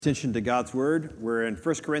Attention to God's Word. We're in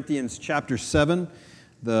 1 Corinthians chapter 7.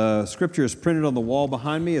 The scripture is printed on the wall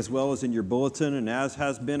behind me as well as in your bulletin, and as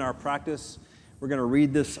has been our practice, we're going to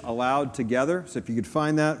read this aloud together. So if you could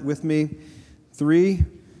find that with me. 3,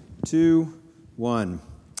 2, 1.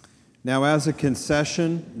 Now as a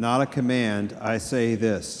concession, not a command, I say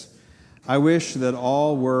this. I wish that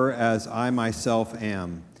all were as I myself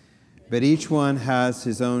am, but each one has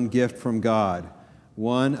his own gift from God,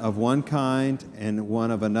 one of one kind and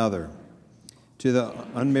one of another. To the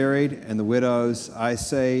unmarried and the widows, I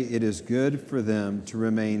say it is good for them to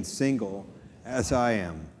remain single as I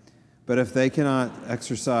am. But if they cannot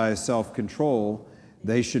exercise self-control,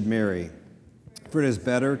 they should marry. For it is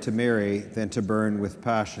better to marry than to burn with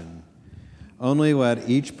passion. Only let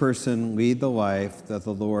each person lead the life that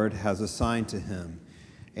the Lord has assigned to him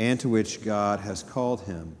and to which God has called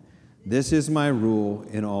him. This is my rule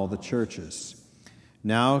in all the churches.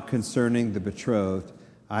 Now concerning the betrothed,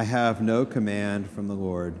 I have no command from the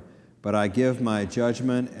Lord, but I give my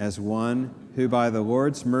judgment as one who by the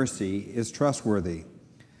Lord's mercy is trustworthy.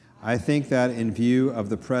 I think that in view of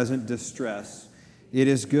the present distress, it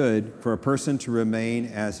is good for a person to remain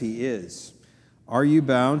as he is. Are you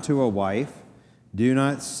bound to a wife? Do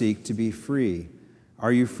not seek to be free.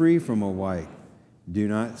 Are you free from a wife? Do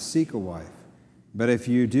not seek a wife. But if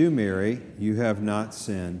you do marry, you have not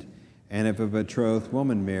sinned. And if a betrothed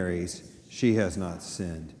woman marries, she has not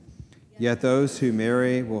sinned. Yet those who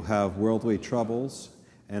marry will have worldly troubles,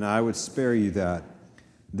 and I would spare you that.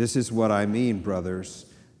 This is what I mean, brothers.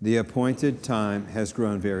 The appointed time has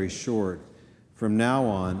grown very short. From now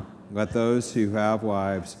on, let those who have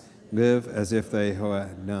wives live as if they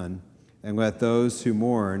had none, and let those who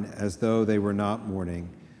mourn as though they were not mourning,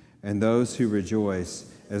 and those who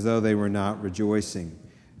rejoice as though they were not rejoicing,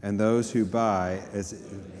 and those who buy as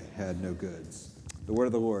had no goods. The word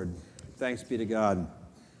of the Lord. Thanks be to God.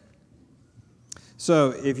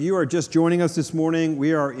 So, if you are just joining us this morning,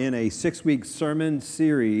 we are in a 6-week sermon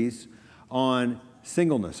series on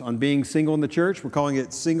singleness, on being single in the church. We're calling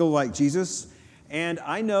it Single Like Jesus. And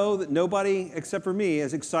I know that nobody except for me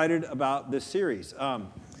is excited about this series.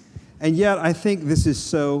 And yet, I think this is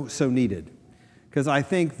so needed. Because I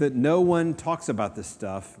think that no one talks about this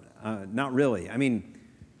stuff. Not really. I mean,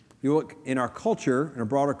 you look in our culture, in a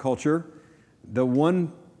broader culture, the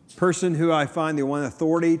one person who I find the one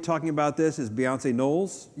authority talking about this is Beyonce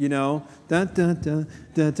Knowles, you know, dun, dun, dun,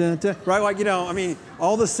 dun, dun, dun. Right? Like, you know, I mean,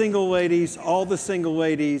 all the single ladies, all the single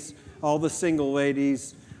ladies, all the single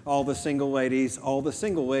ladies, all the single ladies, all the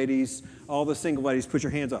single ladies, all the single ladies, put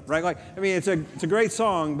your hands up, right? Like, I mean, it's a great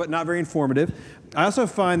song, but not very informative. I also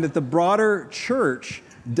find that the broader church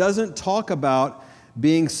doesn't talk about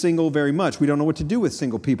being single very much. We don't know what to do with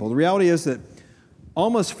single people. The reality is that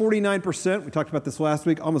almost 49%, we talked about this last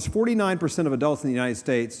week, almost 49% of adults in the United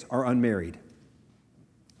States are unmarried.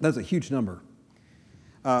 That's a huge number.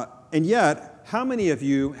 And yet, how many of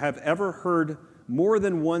you have ever heard more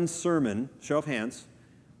than one sermon, show of hands,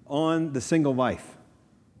 on the single life?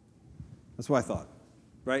 That's what I thought,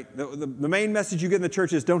 right? The main message you get in the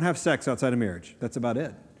church is don't have sex outside of marriage. That's about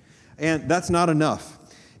it. And that's not enough.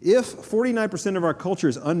 If 49% of our culture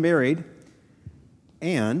is unmarried,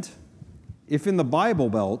 and if in the Bible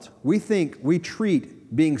Belt we think we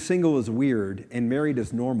treat being single as weird and married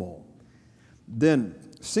as normal, then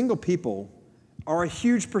single people are a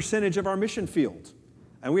huge percentage of our mission field,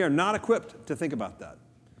 and we are not equipped to think about that.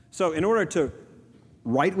 So in order to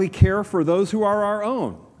rightly care for those who are our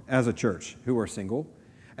own as a church who are single,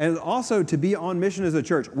 and also to be on mission as a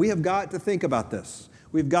church, we have got to think about this.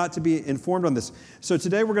 We've got to be informed on this. So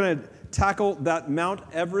today we're going to tackle that Mount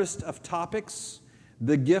Everest of topics,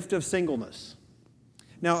 the gift of singleness.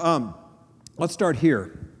 Now, let's start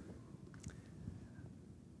here.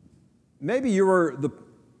 Maybe you were the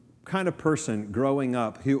kind of person growing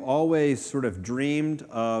up who always sort of dreamed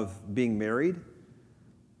of being married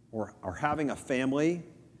or having a family.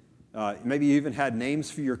 Maybe you even had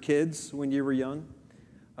names for your kids when you were young.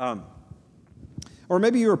 Or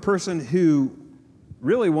maybe you were a person who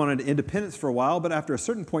really wanted independence for a while, but after a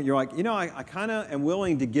certain point, you're like, you know, I kind of am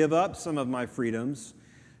willing to give up some of my freedoms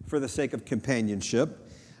for the sake of companionship.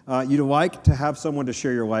 You'd like to have someone to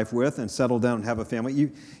share your life with and settle down and have a family.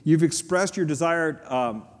 You've expressed your desire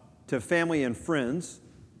to family and friends,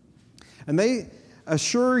 and they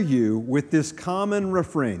assure you with this common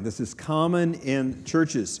refrain. This is common in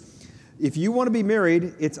churches. If you want to be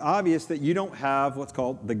married, it's obvious that you don't have what's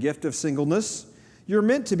called the gift of singleness. You're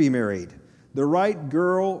meant to be married. The right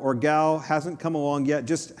girl or gal hasn't come along yet.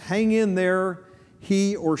 Just hang in there.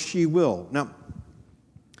 He or she will. Now,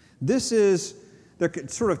 this is they're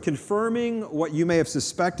sort of confirming what you may have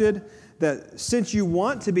suspected, that since you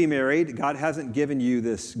want to be married, God hasn't given you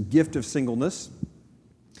this gift of singleness.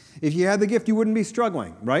 If you had the gift, you wouldn't be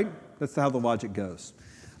struggling, right? That's how the logic goes.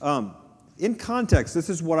 In context, this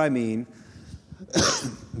is what I mean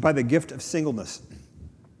by the gift of singleness.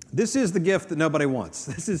 This is the gift that nobody wants.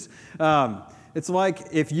 This is, it's like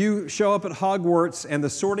if you show up at Hogwarts and the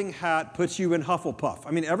Sorting Hat puts you in Hufflepuff.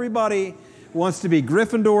 I mean, everybody wants to be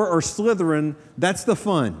Gryffindor or Slytherin. That's the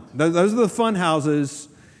fun. Those are the fun houses.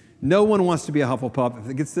 No one wants to be a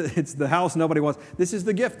Hufflepuff. If it's the house nobody wants. This is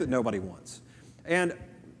the gift that nobody wants. And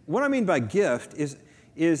what I mean by gift is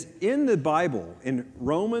in the Bible, in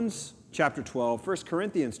Romans chapter 12, 1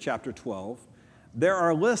 Corinthians chapter 12, there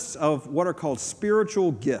are lists of what are called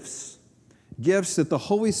spiritual gifts. Gifts that the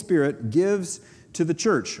Holy Spirit gives to the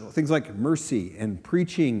church. Things like mercy and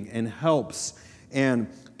preaching and helps and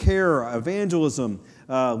care, evangelism,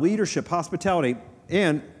 leadership, hospitality.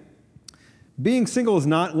 And being single is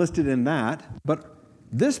not listed in that, but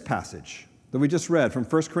this passage that we just read from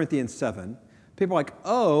 1 Corinthians 7, people are like,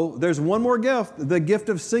 oh, there's one more gift, the gift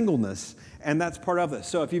of singleness, and that's part of this.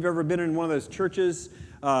 So if you've ever been in one of those churches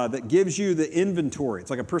that gives you the inventory, it's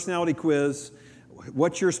like a personality quiz,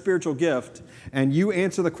 what's your spiritual gift? And you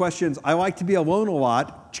answer the questions, I like to be alone a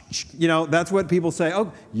lot. You know, that's what people say,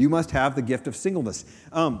 oh, you must have the gift of singleness.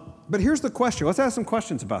 But here's the question. Let's ask some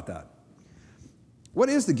questions about that. What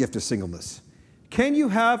is the gift of singleness? Can you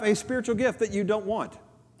have a spiritual gift that you don't want?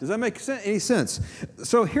 Does that make any sense?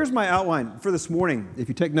 So here's my outline for this morning, if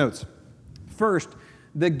you take notes. First,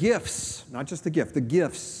 the gifts, not just the gift, the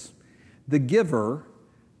gifts, the giver,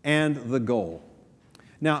 and the goal.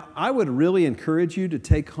 Now, I would really encourage you to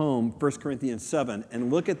take home 1 Corinthians 7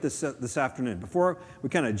 and look at this afternoon. Before we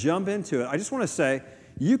kind of jump into it, I just want to say,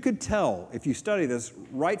 you could tell, if you study this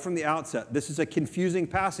right from the outset, this is a confusing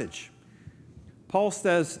passage. Paul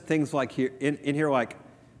says things like here, in here like,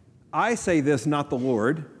 I say this, not the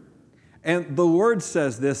Lord, and the Lord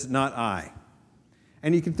says this, not I.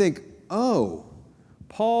 And you can think, oh,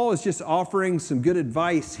 Paul is just offering some good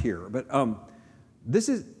advice here, but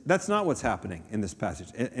that's not what's happening in this passage.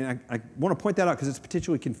 And I want to point that out because it's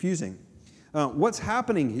potentially confusing. What's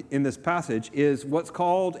happening in this passage is what's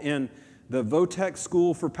called in the Votex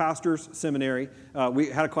School for Pastors Seminary, we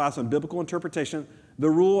had a class on biblical interpretation, the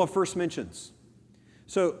rule of first mentions.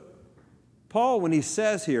 So Paul, when he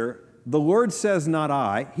says here, the Lord says not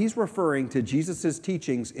I, he's referring to Jesus'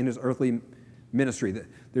 teachings in his earthly ministry.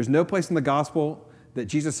 There's no place in the gospel that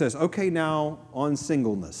Jesus says, okay, now on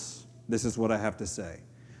singleness, this is what I have to say.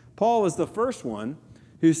 Paul is the first one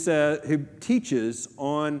who teaches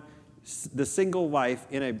on the single life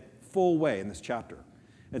in a full way in this chapter.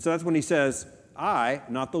 And so that's when he says, I,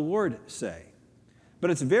 not the Lord, say. But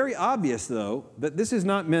it's very obvious, though, that this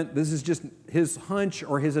is just his hunch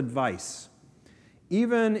or his advice.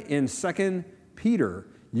 Even in 2 Peter,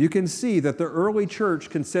 you can see that the early church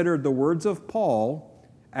considered the words of Paul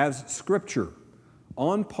as scripture,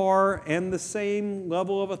 on par and the same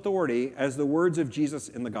level of authority as the words of Jesus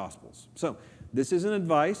in the Gospels. So this isn't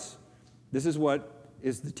advice. This is what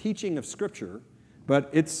is the teaching of Scripture, but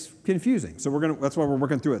it's confusing. So that's why we're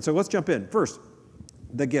working through it. So let's jump in. First,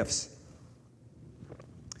 the gifts.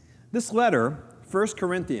 This letter, 1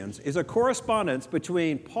 Corinthians, is a correspondence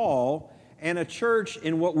between Paul and a church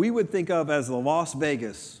in what we would think of as the Las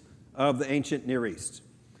Vegas of the ancient Near East.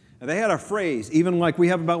 And they had a phrase, even like we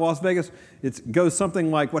have about Las Vegas, it goes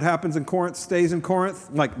something like, what happens in Corinth stays in Corinth.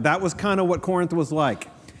 Like that was kind of what Corinth was like.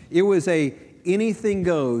 It was a anything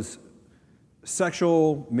goes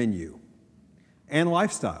sexual menu and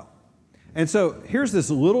lifestyle. And so here's this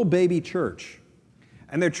little baby church,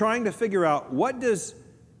 and they're trying to figure out, what does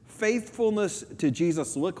faithfulness to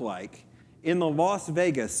Jesus look like in the Las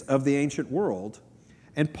Vegas of the ancient world?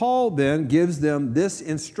 And Paul then gives them this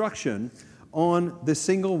instruction on the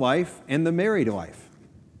single life and the married life.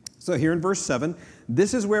 So here in verse 7,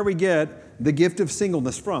 this is where we get the gift of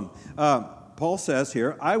singleness from. Paul says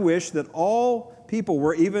here, I wish that all people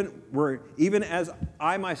were even as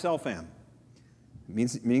I myself am.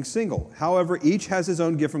 Meaning single. However, each has his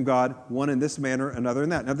own gift from God, one in this manner, another in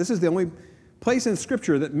that. Now, this is the only place in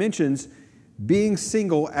Scripture that mentions being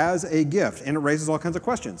single as a gift, and it raises all kinds of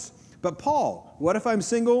questions. But Paul, what if I'm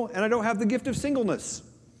single and I don't have the gift of singleness?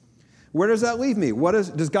 Where does that leave me?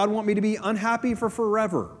 Does God want me to be unhappy for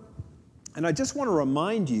forever? And I just want to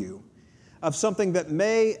remind you of something that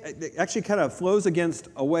actually kind of flows against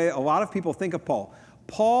a way a lot of people think of Paul.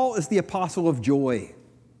 Paul is the apostle of joy.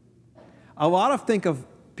 A lot of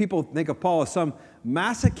people think of Paul as some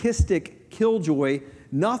masochistic killjoy.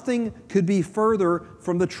 Nothing could be further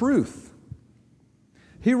from the truth.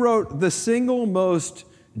 He wrote the single most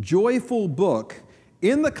joyful book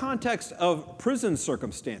In the context of prison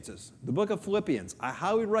circumstances, the book of Philippians, I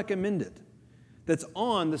highly recommend it, that's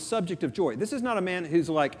on the subject of joy. This is not a man who's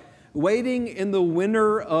like waiting in the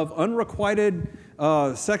winter of unrequited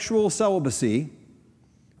sexual celibacy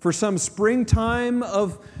for some springtime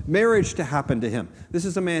of marriage to happen to him. This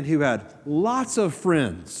is a man who had lots of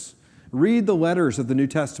friends. Read the letters of the New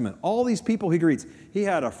Testament. All these people he greets. He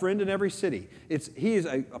had a friend in every city. He is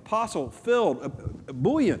an apostle filled,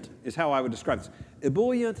 ebullient is how I would describe this,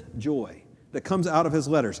 ebullient joy that comes out of his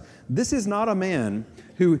letters. This is not a man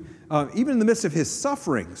who, even in the midst of his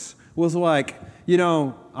sufferings, was like,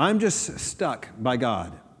 I'm just stuck by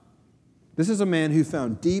God. This is a man who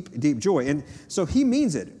found deep, deep joy. And so he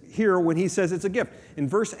means it here when he says it's a gift. In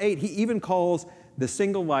verse 8, he even calls the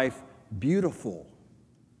single life beautiful.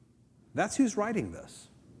 That's who's writing this.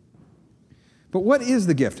 But what is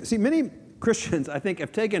the gift? See, many Christians, I think,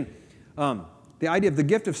 have taken the idea of the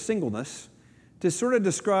gift of singleness to sort of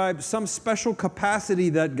describe some special capacity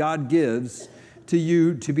that God gives to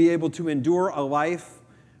you to be able to endure a life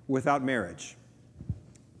without marriage.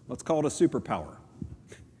 Let's call it a superpower.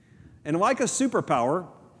 And like a superpower,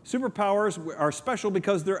 superpowers are special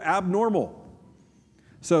because they're abnormal.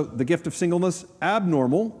 So the gift of singleness,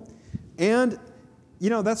 abnormal, and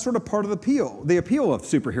that's sort of part of the appeal of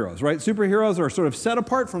superheroes, right? Superheroes are sort of set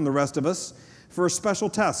apart from the rest of us for a special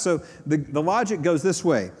task. So the logic goes this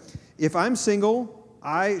way. If I'm single,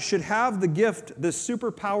 I should have the gift, this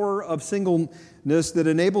superpower of singleness that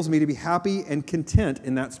enables me to be happy and content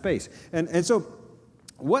in that space. And so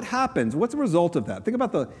what happens? What's the result of that? Think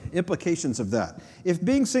about the implications of that. If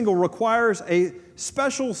being single requires a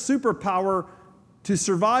special superpower to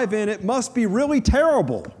survive in, it must be really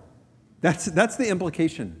terrible. That's the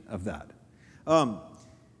implication of that.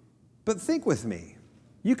 But think with me.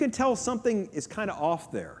 You can tell something is kind of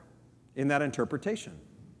off there in that interpretation.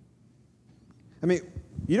 I mean,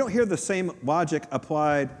 you don't hear the same logic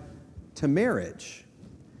applied to marriage.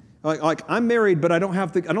 Like I'm married, but I don't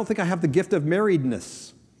think I have the gift of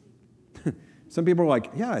marriedness. Some people are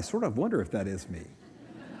like, yeah, I sort of wonder if that is me.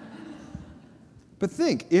 But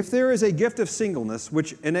think, if there is a gift of singleness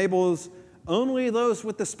which enables only those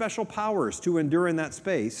with the special powers to endure in that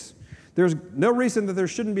space, there's no reason that there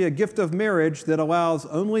shouldn't be a gift of marriage that allows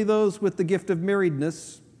only those with the gift of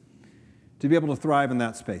marriedness to be able to thrive in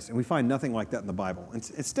that space. And we find nothing like that in the Bible.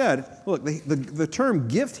 Instead, look, the term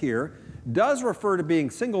gift here does refer to being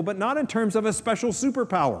single, but not in terms of a special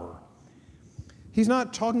superpower. He's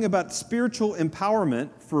not talking about spiritual empowerment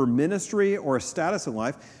for ministry or a status in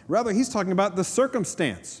life. Rather, he's talking about the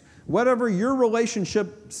circumstance. Whatever your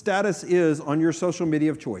relationship status is on your social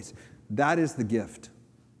media of choice, that is the gift.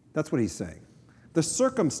 That's what he's saying. The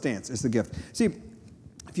circumstance is the gift. See,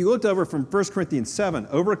 if you looked over from 1 Corinthians 7,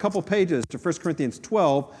 over a couple pages to 1 Corinthians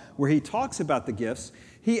 12, where he talks about the gifts,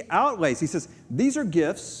 he says, these are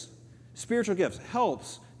gifts, spiritual gifts,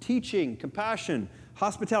 helps, teaching, compassion,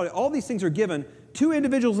 hospitality. All these things are given to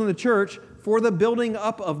individuals in the church for the building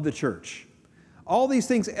up of the church. All these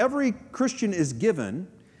things every Christian is given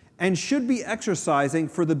and should be exercising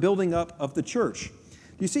for the building up of the church.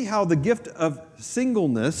 Do you see how the gift of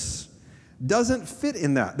singleness doesn't fit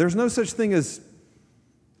in that? There's no such thing as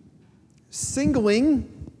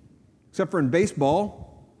singling, except for in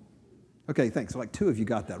baseball. Okay, thanks. So like two of you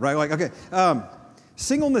got that, right?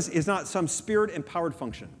 Singleness is not some spirit-empowered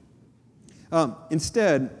function.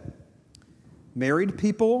 Instead, married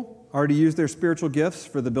people are to use their spiritual gifts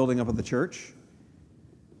for the building up of the church.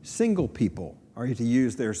 Single people are to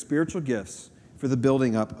use their spiritual gifts for the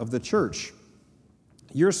building up of the church.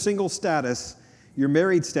 Your single status, your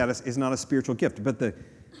married status is not a spiritual gift, but the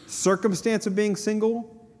circumstance of being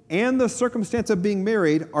single and the circumstance of being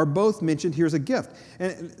married are both mentioned here as a gift.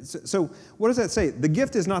 And so what does that say? The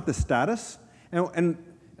gift is not the status, and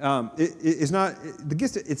it is not, the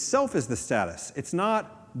gift itself is the status. It's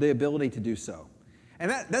not the ability to do so.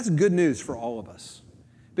 And that's good news for all of us,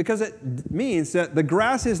 because it means that the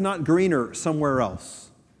grass is not greener somewhere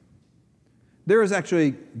else. There is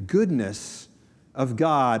actually goodness of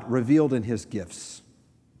God revealed in his gifts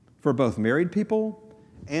for both married people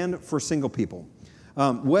and for single people.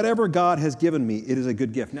 Whatever God has given me, it is a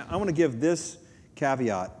good gift. Now, I want to give this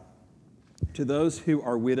caveat to those who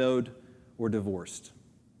are widowed or divorced.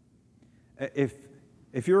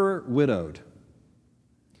 If you're widowed,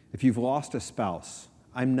 if you've lost a spouse,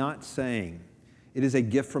 I'm not saying it is a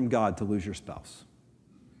gift from God to lose your spouse.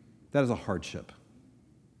 That is a hardship.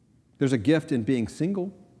 There's a gift in being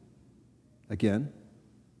single, again.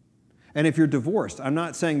 And if you're divorced, I'm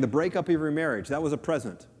not saying the breakup of your marriage, that was a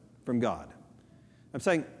present from God. I'm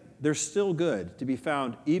saying there's still good to be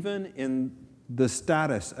found even in the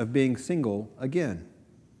status of being single again.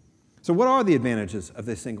 So what are the advantages of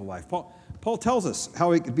this single life? Paul tells us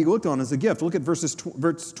how it could be looked on as a gift. Look at verse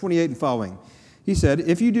 28 and following. He said,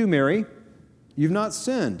 if you do marry, you've not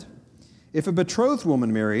sinned. If a betrothed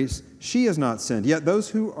woman marries, she has not sinned. Yet those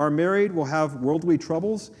who are married will have worldly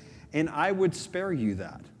troubles, and I would spare you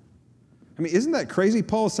that. I mean, isn't that crazy?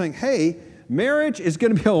 Paul is saying, hey, marriage is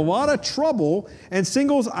going to be a lot of trouble, and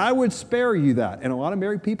singles, I would spare you that. And a lot of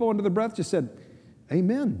married people under the breath just said,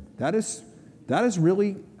 amen. That is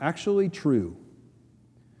really actually true.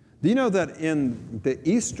 Do you know that in the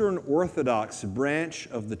Eastern Orthodox branch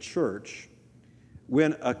of the church,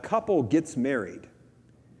 when a couple gets married,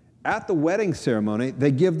 at the wedding ceremony,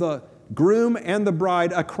 they give the groom and the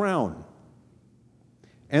bride a crown.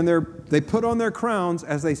 And they put on their crowns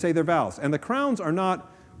as they say their vows. And the crowns are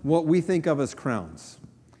not what we think of as crowns.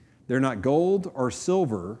 They're not gold or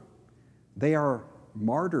silver. They are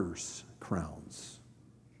martyrs' crowns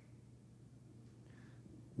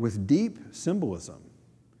with deep symbolism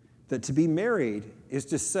that to be married is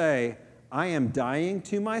to say, I am dying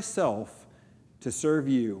to myself to serve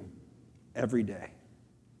you every day.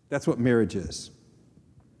 That's what marriage is.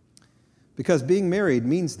 Because being married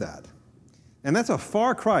means that. And that's a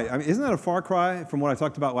far cry. I mean, isn't that a far cry from what I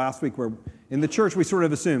talked about last week, where in the church we sort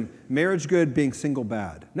of assume marriage good, being single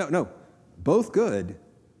bad? No. Both good,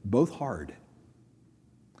 both hard.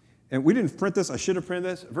 And we didn't print this. I should have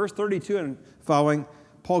printed this. Verse 32 and following,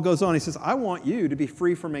 Paul goes on. He says, I want you to be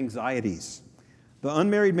free from anxieties. The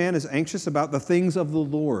unmarried man is anxious about the things of the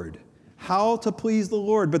Lord, how to please the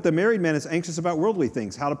Lord. But the married man is anxious about worldly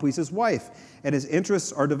things, how to please his wife, and his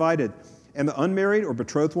interests are divided. And the unmarried or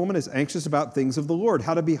betrothed woman is anxious about things of the Lord,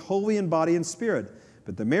 how to be holy in body and spirit.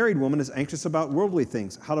 But the married woman is anxious about worldly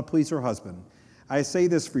things, how to please her husband. I say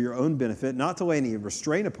this for your own benefit, not to lay any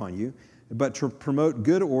restraint upon you, but to promote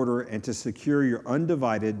good order and to secure your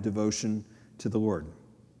undivided devotion to the Lord.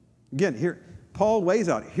 Again, here Paul lays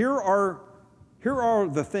out, here are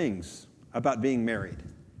the things about being married.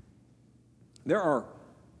 There are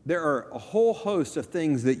a whole host of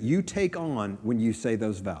things that you take on when you say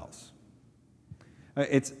those vows.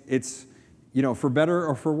 It's for better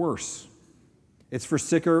or for worse. It's for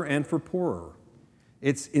sicker and for poorer.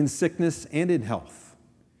 It's in sickness and in health.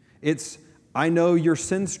 It's, I know your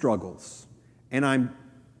sin struggles, and I'm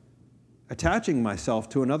attaching myself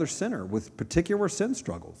to another sinner with particular sin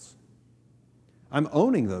struggles. I'm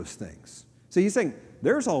owning those things. So he's saying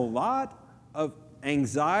there's a lot of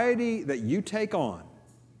anxiety that you take on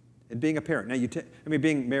in being a parent. Now,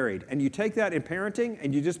 being married. And you take that in parenting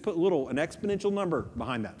and you just put an exponential number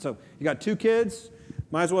behind that. So you got 2 kids,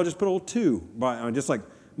 might as well just put a little 2 just like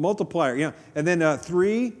multiplier, and then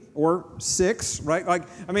 3 or 6, right?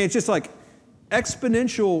 It's just like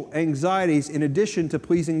exponential anxieties in addition to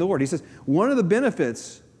pleasing the Lord. He says one of the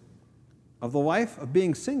benefits of the life of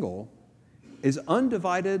being single is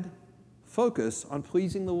undivided focus on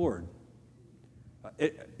pleasing the Lord.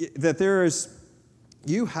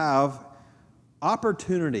 You have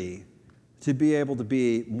opportunity to be able to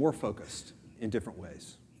be more focused in different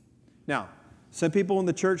ways. Now, some people in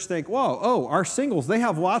the church think, our singles, they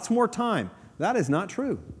have lots more time. That is not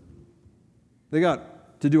true. They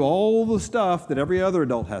got to do all the stuff that every other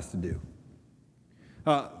adult has to do.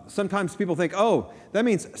 Sometimes people think, that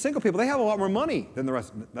means single people, they have a lot more money than the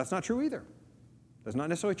rest. That's not true either. That's not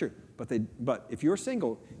necessarily true. But if you're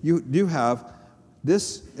single, you do have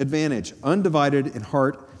this advantage, undivided in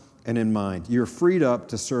heart and in mind. You're freed up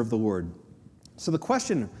to serve the Lord. So the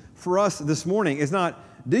question for us this morning is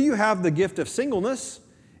not, do you have the gift of singleness?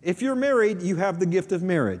 If you're married, you have the gift of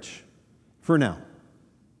marriage for now.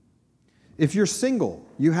 If you're single,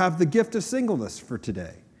 you have the gift of singleness for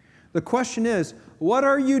today. The question is, what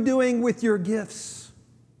are you doing with your gifts?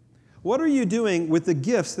 What are you doing with the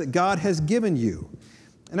gifts that God has given you?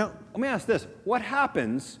 Now, let me ask this. What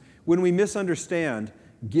happens when we misunderstand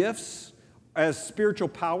gifts as spiritual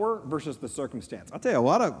power versus the circumstance? I'll tell you, a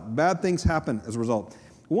lot of bad things happen as a result.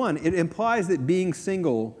 One, it implies that being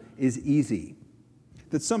single is easy.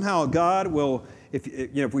 That somehow God will,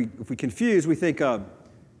 if we confuse, we think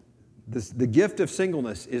the gift of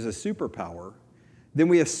singleness is a superpower, then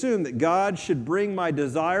we assume that God should bring my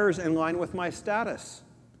desires in line with my status.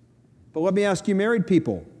 But let me ask you married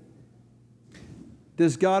people,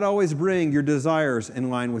 does God always bring your desires in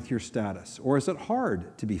line with your status? Or is it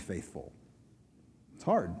hard to be faithful? It's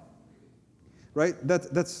hard, right?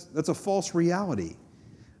 That's a false reality.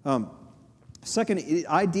 Second, it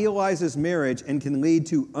idealizes marriage and can lead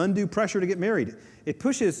to undue pressure to get married. It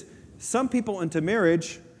pushes some people into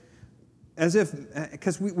marriage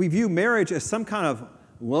because we view marriage as some kind of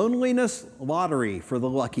loneliness lottery for the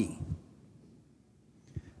lucky.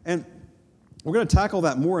 And We're going to tackle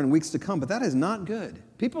that more in weeks to come, but that is not good.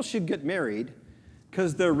 People should get married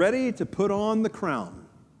because they're ready to put on the crown.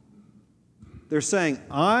 They're saying,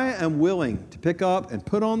 I am willing to pick up and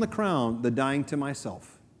put on the crown, the dying to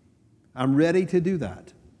myself. I'm ready to do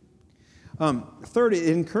that. Third, it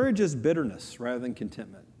encourages bitterness rather than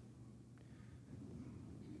contentment.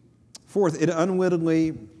 Fourth, it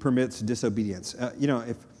unwittingly permits disobedience.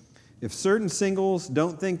 If certain singles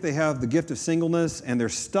don't think they have the gift of singleness and they're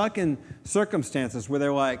stuck in circumstances where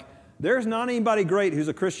they're like, there's not anybody great who's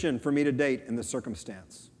a Christian for me to date in this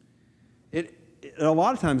circumstance. It a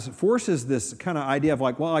lot of times forces this kind of idea of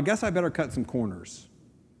like, well, I guess I better cut some corners.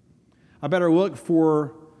 I better look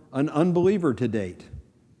for an unbeliever to date.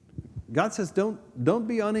 God says, don't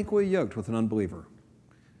be unequally yoked with an unbeliever.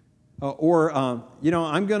 I'm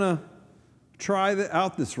going to try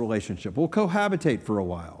out this relationship. We'll cohabitate for a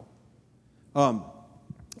while.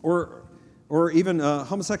 Or even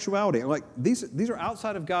homosexuality. Like these are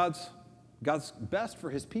outside of God's best for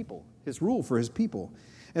His people, His rule for His people.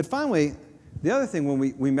 And finally, the other thing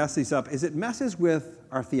when we mess these up is it messes with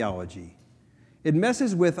our theology. It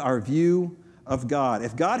messes with our view of God.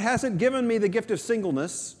 If God hasn't given me the gift of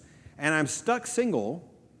singleness and I'm stuck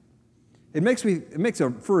single, it makes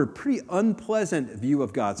for a pretty unpleasant view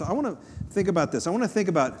of God. So I want to think about this. I want to think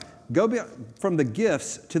about from the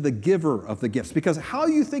gifts to the giver of the gifts, because how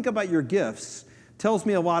you think about your gifts tells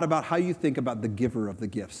me a lot about how you think about the giver of the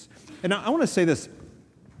gifts. And I want to say this.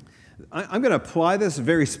 I'm going to apply this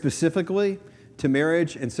very specifically to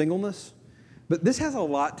marriage and singleness, but this has a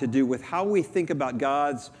lot to do with how we think about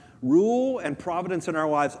God's rule and providence in our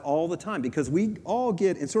lives all the time, because we all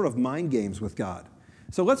get in sort of mind games with God.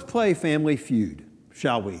 So let's play Family Feud,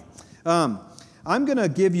 shall we? I'm going to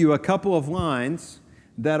give you a couple of lines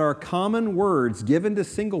that are common words given to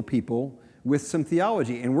single people with some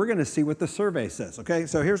theology, and we're going to see what the survey says, okay?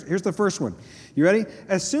 So here's the first one. You ready?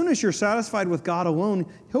 As soon as you're satisfied with God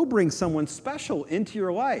alone, He'll bring someone special into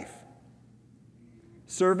your life.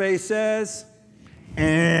 Survey says,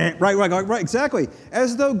 right, exactly.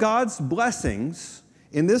 As though God's blessings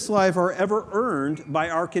in this life are ever earned by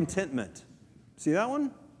our contentment. See that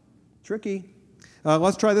one? Tricky.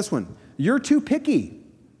 Let's try this one. You're too picky.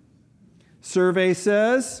 Survey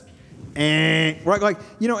says,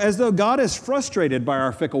 as though God is frustrated by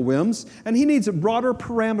our fickle whims and He needs broader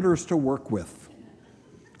parameters to work with.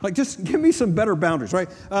 Like, just give me some better boundaries, right?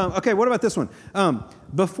 Okay, what about this one?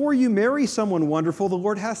 Before you marry someone wonderful, the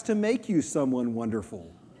Lord has to make you someone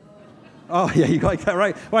wonderful. Oh, yeah, you like that,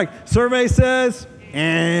 right? Like, survey says,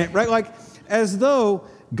 right? Like, as though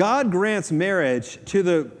God grants marriage to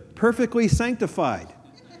the perfectly sanctified.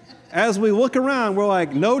 As we look around, we're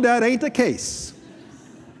like, no, that ain't the case.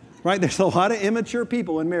 Right? There's a lot of immature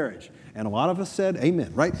people in marriage. And a lot of us said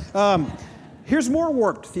amen, right? Here's more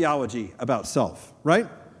warped theology about self, right?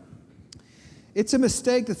 It's a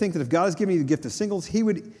mistake to think that if God has given you the gift of singles, He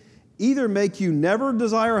would either make you never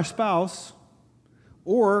desire a spouse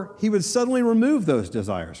or He would suddenly remove those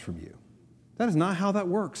desires from you. That is not how that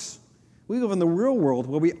works. We live in the real world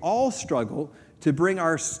where we all struggle to bring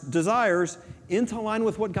our desires into line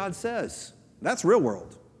with what God says. That's real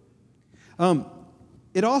world.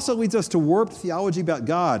 It also leads us to warped theology about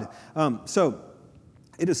God. So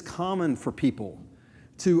it is common for people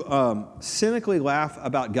to cynically laugh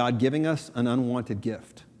about God giving us an unwanted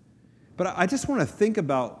gift. But I just want to think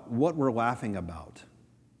about what we're laughing about.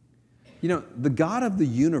 You know, the God of the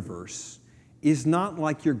universe is not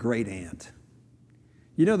like your great aunt.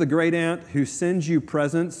 You know the great aunt who sends you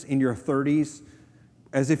presents in your 30s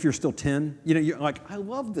as if you're still 10? You know, you're like, I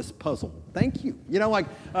love this puzzle. Thank you. You know, like,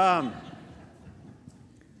 the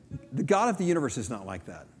God of the universe is not like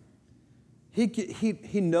that.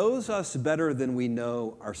 He knows us better than we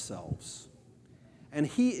know ourselves. And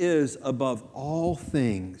He is, above all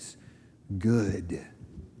things, good.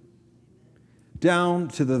 Down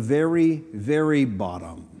to the very, very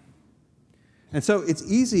bottom. And so it's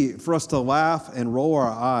easy for us to laugh and roll our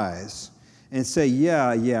eyes and say,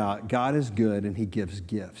 yeah, God is good and He gives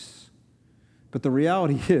gifts. But the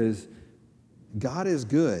reality is, God is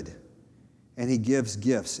good and He gives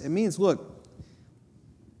gifts. It means, look,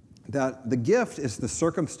 that the gift is the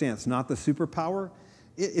circumstance, not the superpower.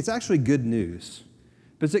 It's actually good news.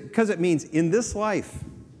 Because it means in this life,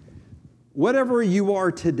 whatever you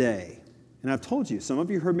are today, and I've told you, some of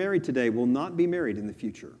you who are married today will not be married in the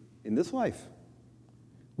future. In this life,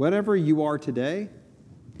 whatever you are today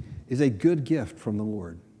is a good gift from the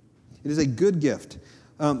Lord. It is a good gift.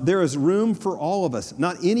 There is room for all of us.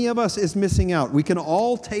 Not any of us is missing out. We can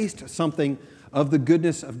all taste something of the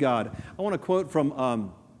goodness of God. I want to quote from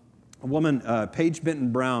a woman, Paige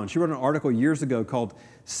Benton Brown. She wrote an article years ago called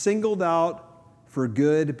Singled Out for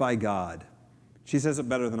good by God. She says it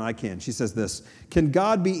better than I can. She says this: can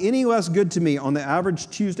God be any less good to me on the average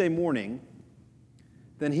Tuesday morning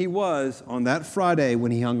than he was on that Friday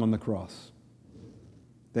when he hung on the cross?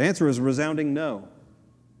 The answer is a resounding no.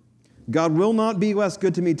 God will not be less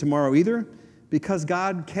good to me tomorrow either, because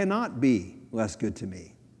God cannot be less good to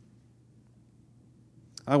me.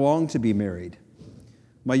 I long to be married.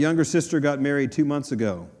 My younger sister got married 2 months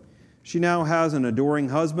ago. She now has an adoring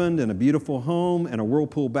husband and a beautiful home and a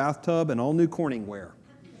Whirlpool bathtub and all new Corningware.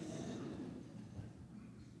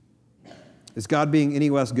 Is God being any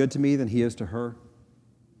less good to me than he is to her?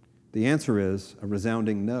 The answer is a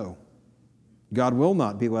resounding no. God will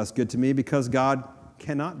not be less good to me because God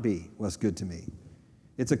cannot be less good to me.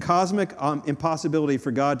 It's a cosmic impossibility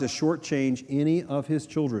for God to shortchange any of his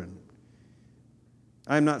children.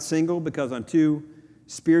 I am not single because I'm too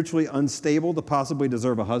spiritually unstable to possibly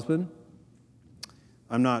deserve a husband.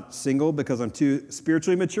 I'm not single because I'm too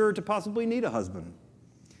spiritually mature to possibly need a husband.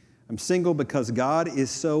 I'm single because God is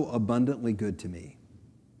so abundantly good to me,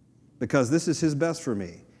 because this is his best for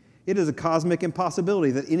me. It is a cosmic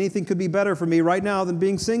impossibility that anything could be better for me right now than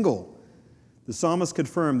being single. The psalmist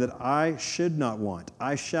confirmed that I should not want,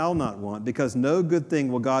 I shall not want, because no good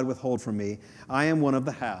thing will God withhold from me. I am one of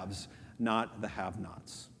the haves, not the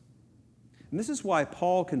have-nots. And this is why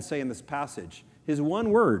Paul can say in this passage, his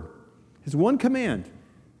one word, his one command,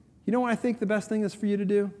 you know what I think the best thing is for you to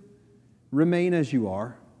do? Remain as you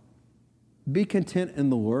are. Be content in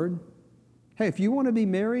the Lord. Hey, if you want to be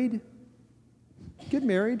married, get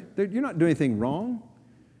married. You're not doing anything wrong.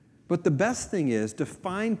 But the best thing is to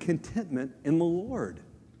find contentment in the Lord.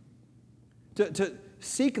 To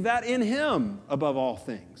seek that in him above all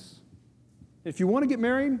things. If you want to get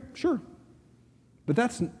married, sure. But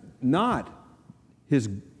that's not his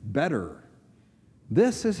better.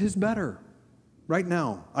 This is his better. Right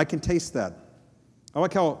now, I can taste that. I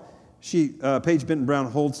like how Paige Benton Brown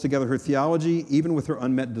holds together her theology even with her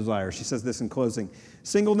unmet desires. She says this in closing: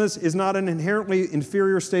 singleness is not an inherently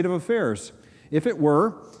inferior state of affairs. If it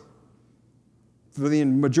were, for the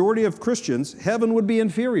majority of Christians, heaven would be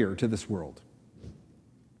inferior to this world.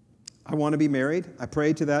 I want to be married. I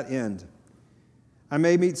pray to that end. I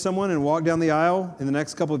may meet someone and walk down the aisle in the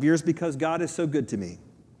next couple of years because God is so good to me.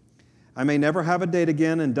 I may never have a date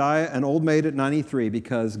again and die an old maid at 93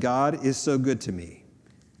 because God is so good to me.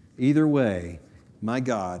 Either way, my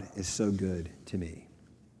God is so good to me.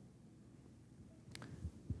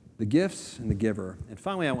 The gifts and the giver. And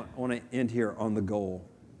finally, I want to end here on the goal.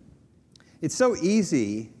 It's so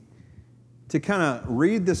easy to kind of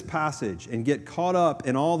read this passage and get caught up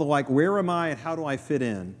in all the where am I and how do I fit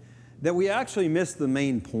in, that we actually miss the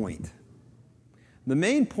main point. The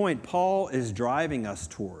main point Paul is driving us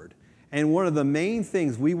toward, and one of the main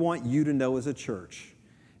things we want you to know as a church,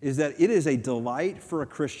 is that it is a delight for a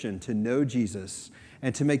Christian to know Jesus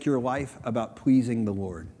and to make your life about pleasing the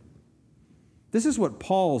Lord. This is what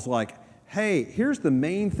Paul's like, hey, here's the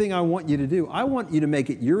main thing I want you to do. I want you to make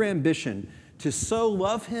it your ambition to so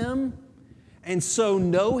love him and so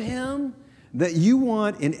know him that you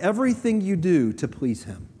want in everything you do to please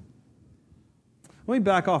him. Let me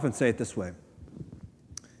back off and say it this way.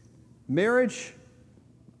 Marriage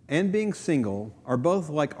and being single are both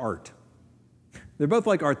like art. They're both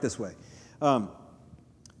like art this way.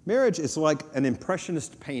 Marriage is like an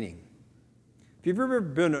impressionist painting. If you've ever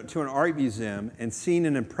been to an art museum and seen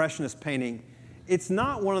an impressionist painting, it's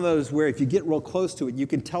not one of those where if you get real close to it, you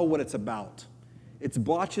can tell what it's about. It's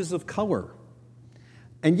blotches of color.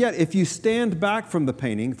 And yet, if you stand back from the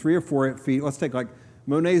painting 3 or 4 feet, let's take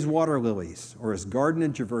Monet's Water Lilies or his Garden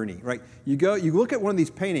in Giverny, right? You look at one of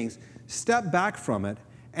these paintings, step back from it,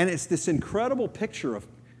 and it's this incredible picture of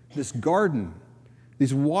this garden,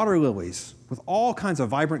 these water lilies with all kinds of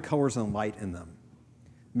vibrant colors and light in them.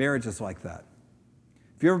 Marriage is like that.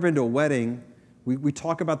 If you've ever been to a wedding, we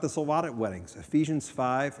talk about this a lot at weddings. Ephesians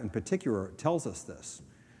 5 in particular tells us this,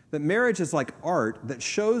 that marriage is like art that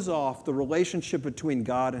shows off the relationship between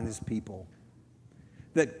God and his people,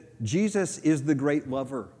 that Jesus is the great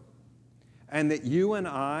lover, and that you and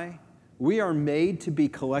I, we are made to be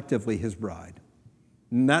collectively his bride.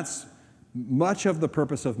 And that's much of the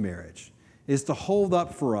purpose of marriage, is to hold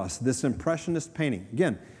up for us this impressionist painting.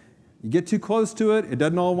 Again, you get too close to it, it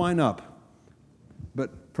doesn't all line up.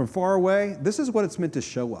 But from far away, this is what it's meant to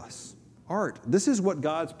show us. Art. This is what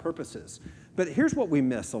God's purpose is. But here's what we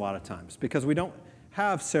miss a lot of times, because we don't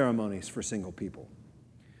have ceremonies for single people.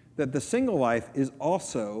 That the single life is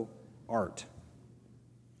also art.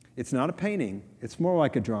 It's not a painting, it's more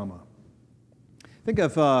like a drama. Think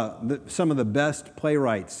of some of the best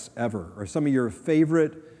playwrights ever, or some of your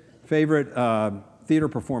favorite theater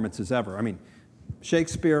performances ever. I mean,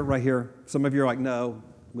 Shakespeare right here. Some of you are like, no.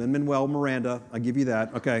 Lin-Manuel Miranda, I'll give you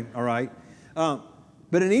that. Okay, all right.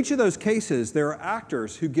 But in each of those cases, there are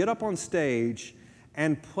actors who get up on stage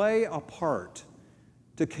and play a part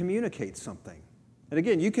to communicate something. And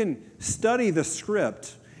again, you can study the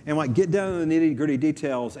script and like get down to the nitty-gritty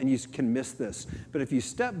details and you can miss this. But if you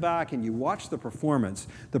step back and you watch the performance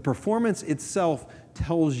itself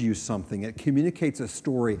tells you something. It communicates a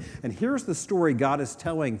story. And here's the story God is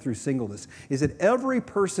telling through singleness, is that every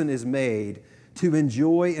person is made to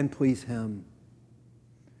enjoy and please Him.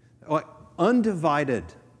 Like undivided,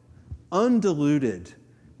 undiluted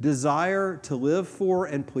desire to live for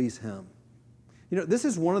and please Him. You know, this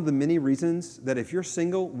is one of the many reasons that if you're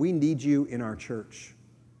single, we need you in our church.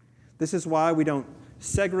 This is why we don't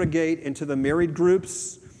segregate into the married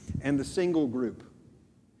groups and the single group.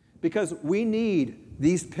 Because we need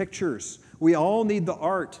these pictures. We all need the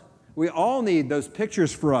art. We all need those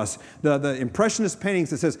pictures for us. The impressionist paintings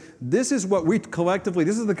that says, this is what we collectively,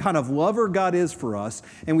 this is the kind of lover God is for us.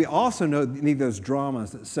 And we also need those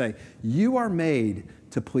dramas that say, you are made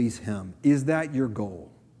to please Him. Is that your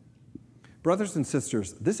goal? Brothers and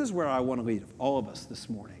sisters, this is where I want to lead all of us this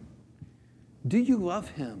morning. Do you love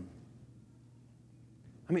Him?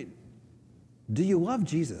 I mean, do you love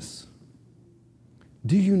Jesus?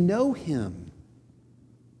 Do you know Him?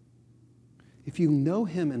 If you know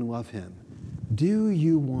Him and love Him, do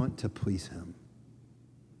you want to please Him?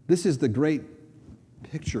 This is the great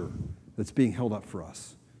picture that's being held up for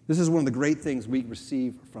us. This is one of the great things we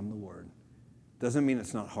receive from the Lord. Doesn't mean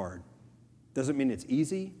it's not hard. Doesn't mean it's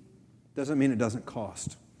easy. Doesn't mean it doesn't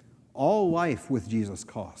cost. All life with Jesus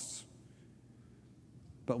costs.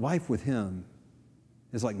 But life with Him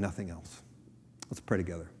is like nothing else. Let's pray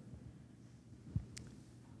together.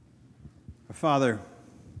 Father,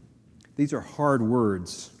 these are hard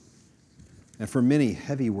words, and for many,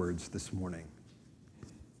 heavy words this morning.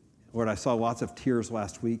 Lord, I saw lots of tears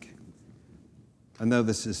last week. I know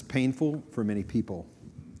this is painful for many people.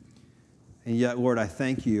 And yet, Lord, I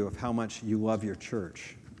thank you of how much you love your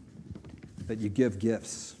church, that you give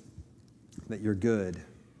gifts, that you're good,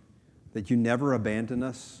 that you never abandon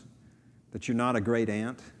us, that you're not a great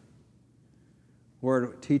aunt.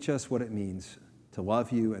 Lord, teach us what it means to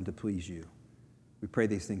love you and to please you. We pray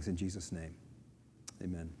these things in Jesus' name.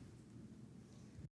 Amen.